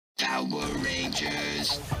Power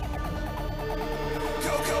Rangers.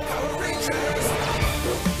 Go, go, Power Rangers!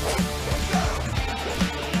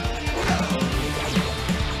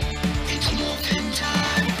 It's morphin'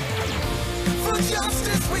 time. For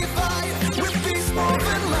justice we fight, with peace,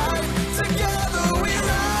 morphin' light. Together we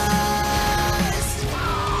rise!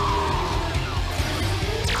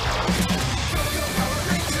 Go, go, Power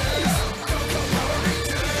Rangers! Go, go, Power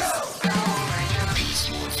Rangers! Power Ranger Peace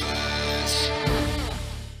Morphers.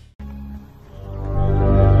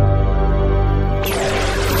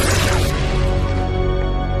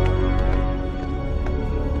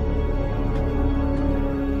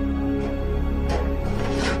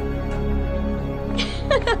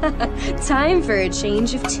 Time for a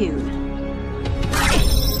change of tune.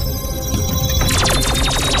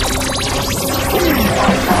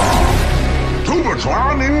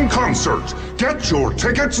 Tubatron in concert! Get your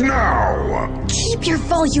tickets now! Keep your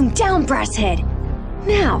volume down, Brasshead.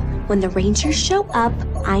 Now, when the Rangers show up,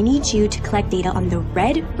 I need you to collect data on the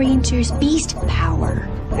Red Ranger's beast power.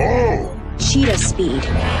 Oh, Cheetah speed.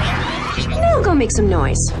 Now go make some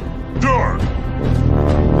noise. done!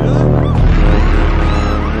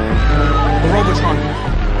 The Robotron.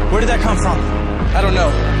 Where did that come from? I don't know.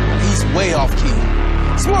 He's way off key.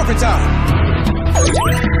 It's morphin' time!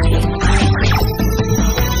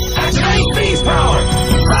 Activate beast power!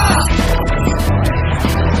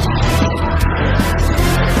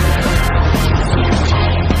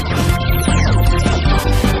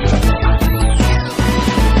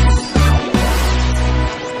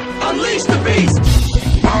 Unleash the beast!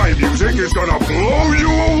 My music is gonna blow you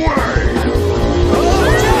away!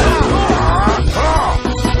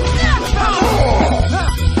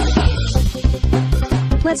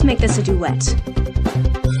 Let's make this a duet.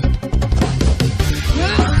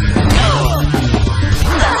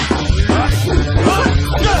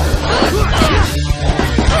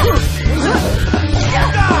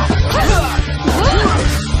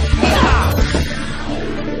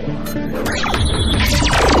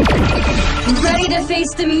 Ready to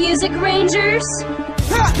face the music, Rangers?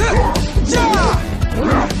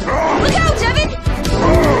 Look out, Devin!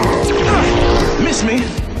 Miss me?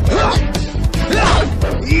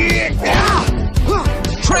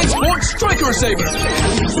 Transport Striker Saber!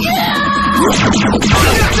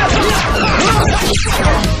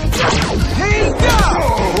 Hey,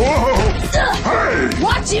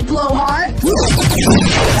 Watch it, Blowhard!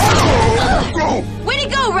 Way to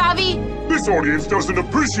go, Ravi! This audience doesn't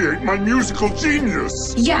appreciate my musical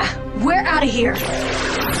genius! Yeah, we're out of here.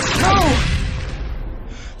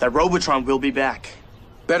 That Robotron will be back.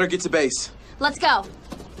 Better get to base. Let's go.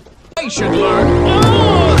 I should learn.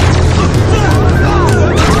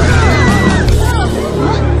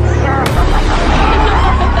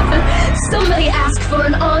 Somebody asked for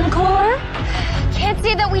an encore? Can't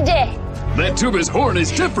say that we did. That tuba's horn is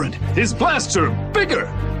different. His blasts are bigger.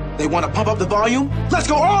 They want to pump up the volume? Let's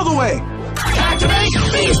go all the way! Activate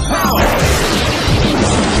beast power!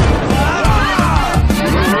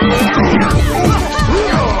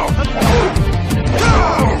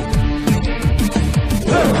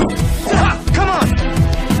 Come on!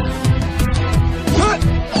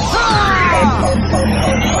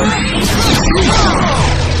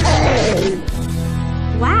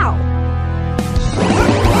 Wow.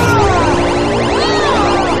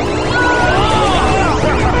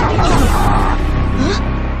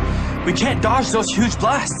 We can't dodge those huge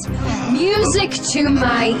blasts. Music to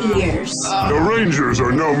my ears. The Rangers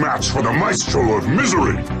are no match for the Maestro of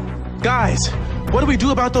Misery! Guys, what do we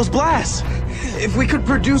do about those blasts? If we could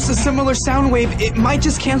produce a similar sound wave, it might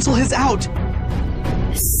just cancel his out.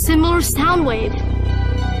 Similar sound wave.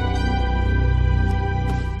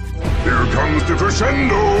 Here comes the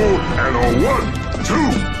crescendo, and a 1, 2,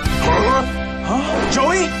 huh? Huh?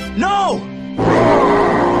 Joey? No!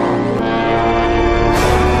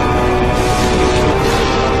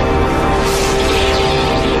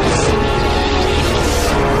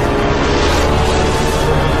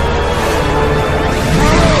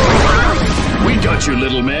 We got you,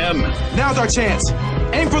 little man. Now's our chance.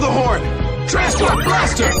 Aim for the horn. Transport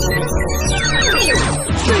blaster!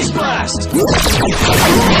 Space blast!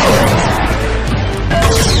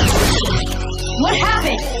 What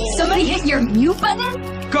happened? Somebody hit your mute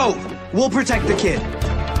button? Go! We'll protect the kid.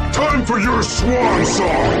 Time for your swan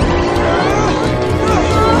song!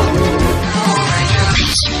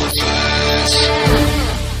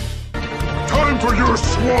 Time for your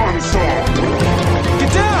swan song!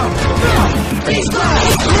 Get down! Beast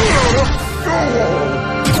blast!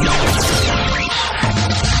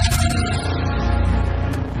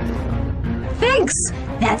 Thanks.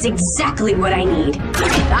 That's exactly what I need.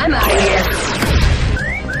 I'm out of here.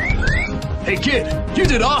 Hey kid, you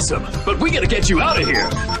did awesome, but we gotta get you out of here.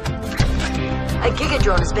 A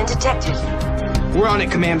Gigadrone has been detected. We're on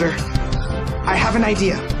it, Commander. I have an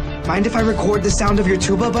idea. Mind if I record the sound of your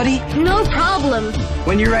tuba, buddy? No problem.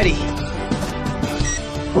 When you're ready.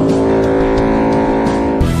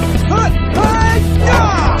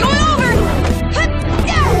 Going over!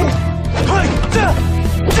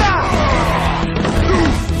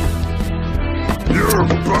 You're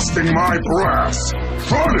busting my brass.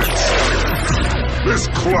 Phonics! This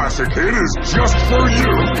classic hit is just for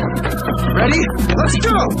you. Ready? Let's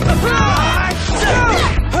go!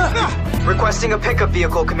 Requesting a pickup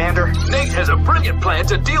vehicle, Commander. Nate has a brilliant plan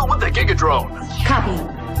to deal with the Gigadrone. Copy.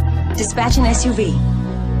 Dispatch an SUV.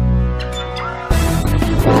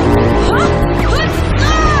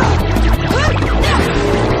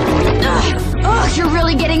 Ugh, you're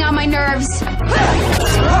really getting on my nerves.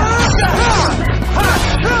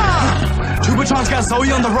 Tubatron's got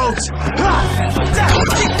Zoe on the ropes.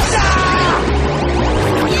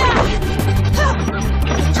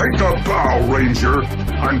 Take a bow, Ranger.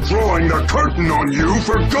 I'm drawing the curtain on you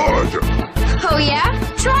for good. Oh yeah?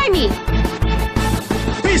 Try me.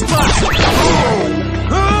 Beast Blast!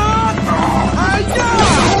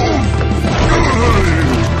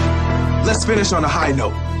 Let's finish on a high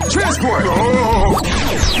note. Transport!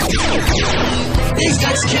 Beast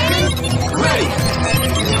X cannon, ready.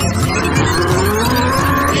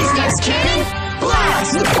 Beast X cannon,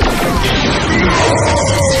 blast!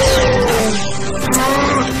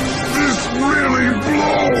 This really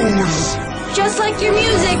blows! Just like your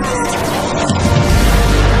music.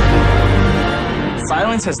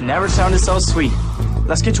 Silence has never sounded so sweet.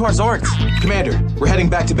 Let's get to our Zords. Commander, we're heading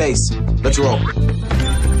back to base. Let's roll.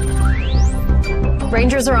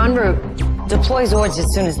 Rangers are en route. Deploy Zords as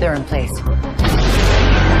soon as they're in place.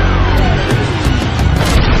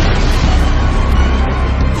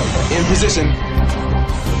 In position.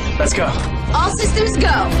 Let's go. All systems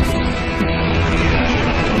go.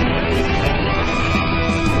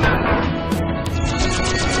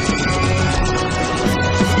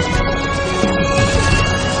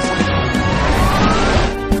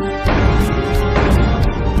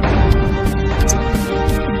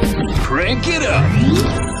 Crank it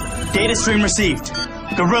up. Data stream received.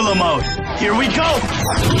 Gorilla mode. Here we go!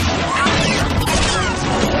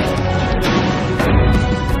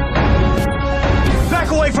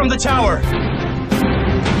 Back away from the tower!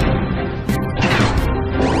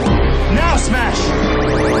 Now smash!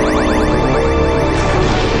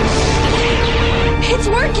 It's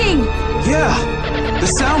working. Yeah! The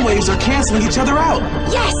sound waves are canceling each other out!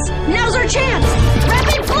 Yes, now's our chance.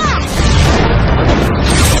 Rapid blast.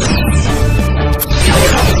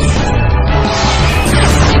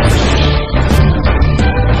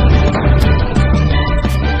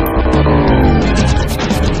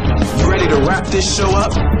 Ready to wrap this show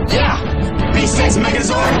up? Yeah! Beast X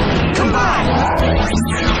Megazord, combine!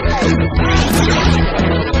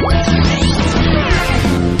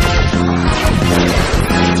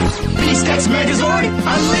 Beast X Megazord,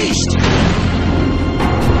 unleashed!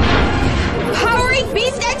 Powering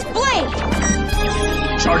Beast X Blade.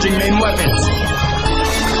 Charging main weapons.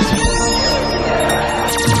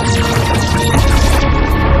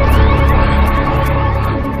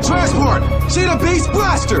 Transport! See the Beast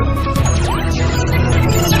Blaster!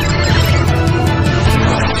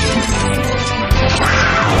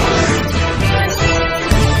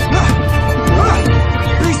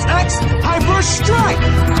 Beast X, Hyper Strike!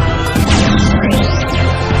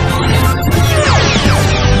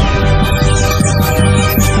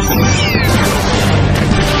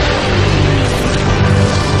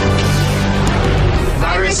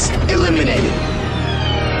 Virus eliminated.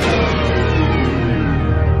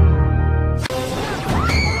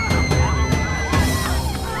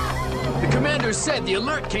 The commander said the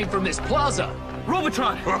alert came from this plaza.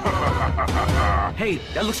 Robotron! Hey,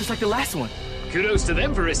 that looks just like the last one. Kudos to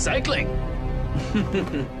them for recycling.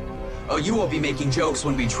 Oh, you won't be making jokes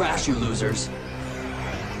when we trash you losers.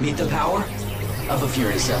 Meet the power of a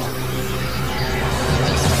Fury Cell.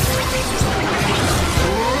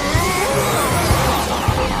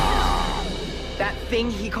 That thing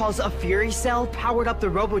he calls a Fury Cell powered up the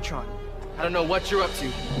Robotron. I don't know what you're up to,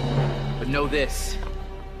 but know this.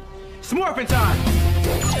 Smorphin' time!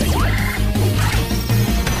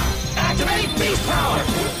 Activate beast power!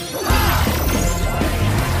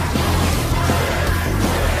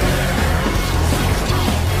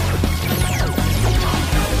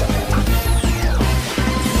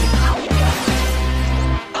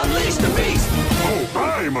 Unleash the beast! Oh,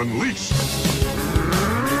 I'm unleashed!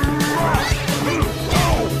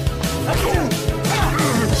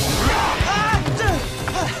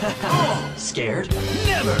 Scared?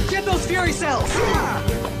 Never! Get those Fury Cells!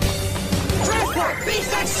 Transport!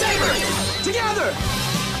 Beast X Saber! Together!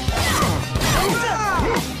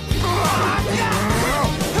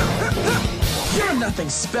 You're nothing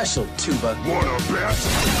special, Tuba. Wanna bet?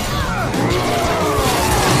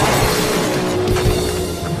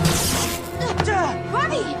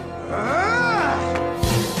 Robbie!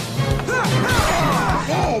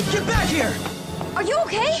 Oh, get back here! Are you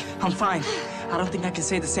okay? I'm fine. I don't think I can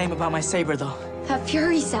say the same about my saber, though. That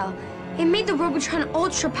Fury Cell. It made the Robotron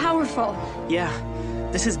ultra powerful. Yeah,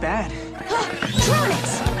 this is bad.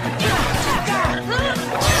 Tronics!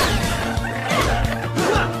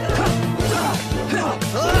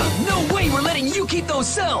 No way we're letting you keep those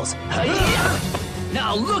cells!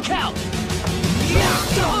 Now look out!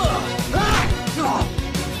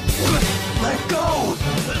 Let go!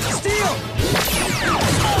 Steel!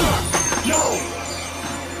 No!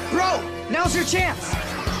 Bro, now's your chance!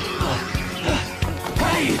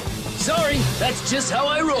 Hey! Sorry, that's just how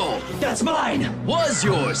I roll. That's mine! Was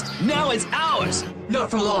yours, now it's ours. Not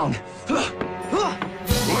for long.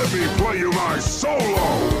 Let me play you my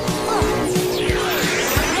solo!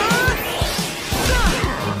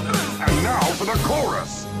 And now for the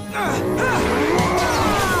chorus!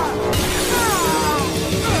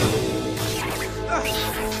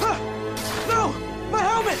 No! My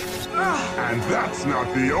helmet! And that's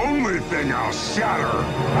not the only thing I'll shatter!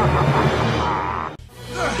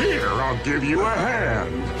 Here, I'll give you a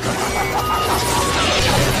hand!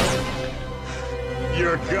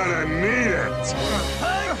 You're gonna need it!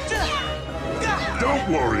 Don't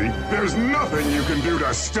worry, there's nothing you can do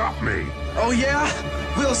to stop me! Oh, yeah?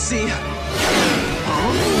 We'll see.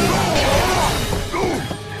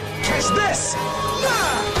 Catch this!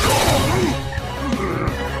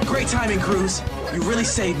 Great timing, Cruz. You really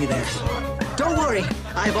saved me there. Don't worry,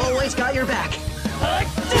 I've always got your back.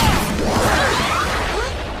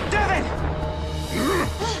 Devin!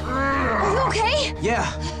 Are you okay?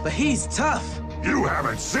 Yeah, but he's tough. You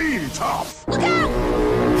haven't seen tough! Look out!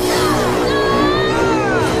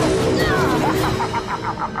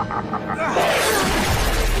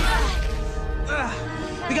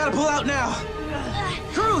 We gotta pull out now.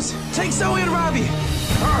 Cruz, take Zoe and Robbie.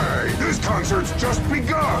 Hey, this concert's just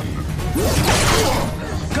begun!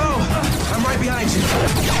 Go! I'm right behind you.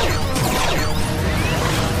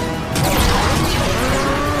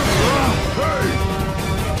 Hey!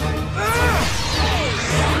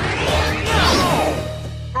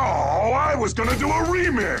 Oh, I was gonna do a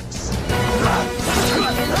remix!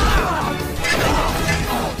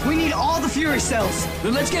 We need all the Fury Cells!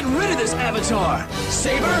 Then let's get rid of this avatar.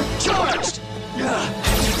 Saber charged.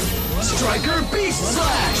 Striker Beast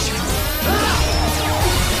Slash.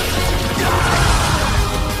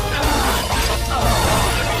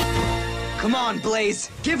 Come on, Blaze,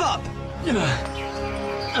 give up!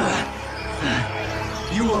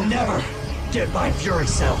 You will never get my Fury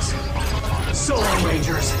Cells. Solar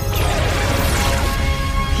Rangers.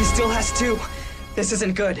 He still has two. This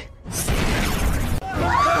isn't good.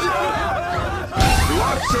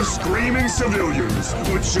 Lots of screaming civilians,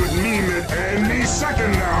 which should mean that any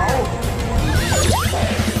second now...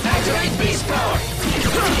 Activate Beast Power!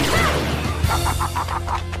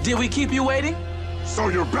 Did we keep you waiting? So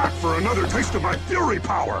you're back for another taste of my Fury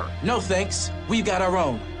power! No thanks. We've got our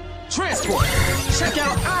own. Transport! Check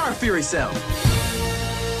out our Fury Cell.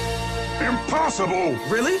 Impossible!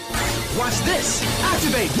 Really? Watch this!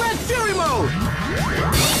 Activate Red Fury Mode!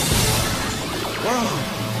 Whoa.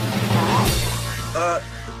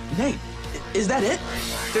 Nate, is that it?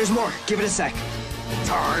 There's more. Give it a sec.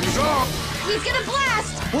 Time's up! He's gonna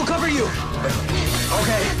blast! We'll cover you.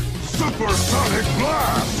 Okay. Supersonic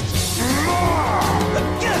blast!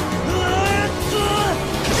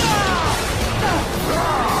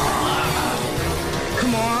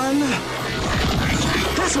 Come on.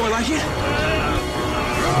 That's more like it.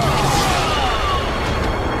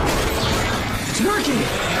 It's working.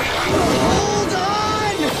 Hold on!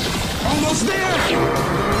 Almost there.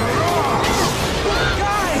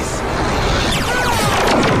 Guys!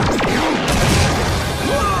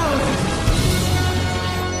 Whoa!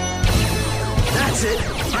 That's it.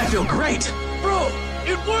 I feel great. Bro,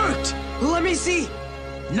 it worked. Let me see.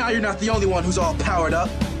 Now you're not the only one who's all powered up.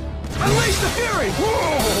 Unleash the fury.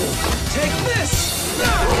 Take this!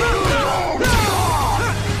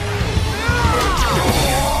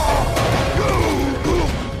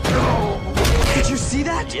 Did you see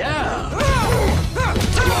that? Yeah.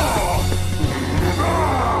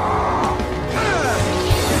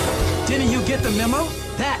 Didn't you get the memo?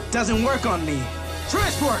 That doesn't work on me.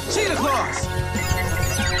 Transport, Cheetah Claws!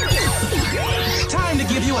 Time to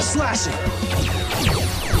give you a slashing.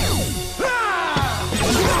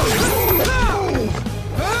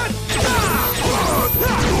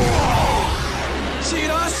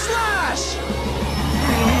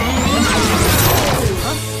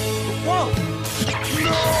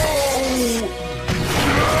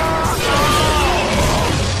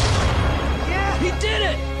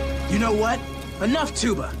 Enough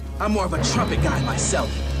tuba. I'm more of a trumpet guy myself.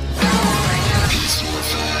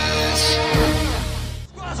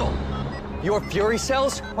 Scrozzle! Your Fury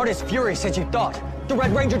cells aren't as furious as you thought. The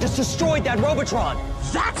Red Ranger just destroyed that Robotron.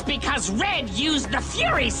 That's because Red used the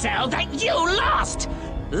Fury cell that you lost!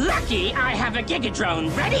 Lucky I have a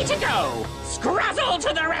Gigadrone ready to go! Scrozzle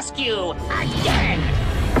to the rescue! Again!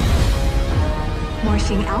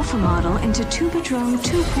 Morphing Alpha model into Tubatron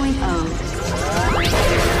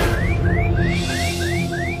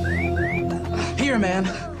 2.0. Here, man.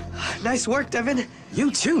 Nice work, Devin.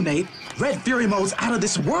 You too, Nate. Red Fury mode's out of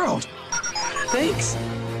this world. Thanks.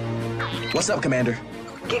 What's up, Commander?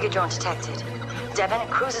 Gigadrone detected. Devin,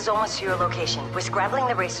 Cruz is almost to your location. We're scrabbling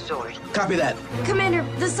the racer Zord. Copy that. Commander,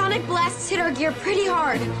 the sonic blasts hit our gear pretty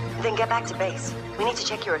hard. Then get back to base. We need to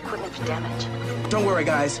check your equipment for damage. Don't worry,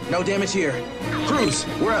 guys. No damage here. Cruz,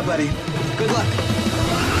 we're up, buddy. Good luck.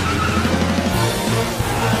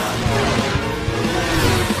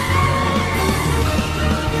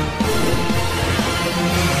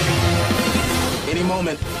 Any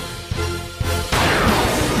moment.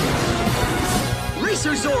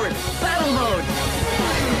 Racer Zord! Battle mode!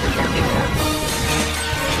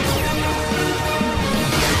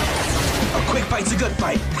 A quick fight's a good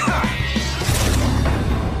fight. Ha!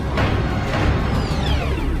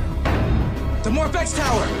 The Morphex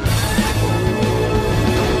Tower!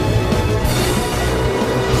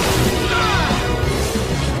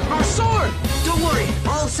 Ah! Our sword! Don't worry,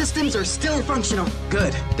 all systems are still functional.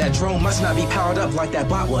 Good. That drone must not be powered up like that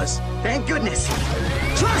bot was. Thank goodness.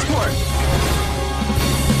 Transport!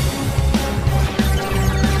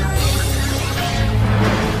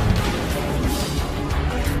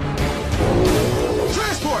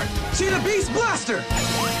 Transport! See the Beast Blaster!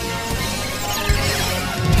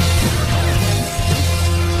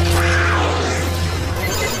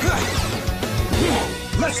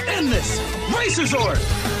 Let's end this! Racer Zord!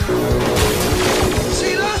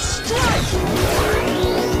 See the strike!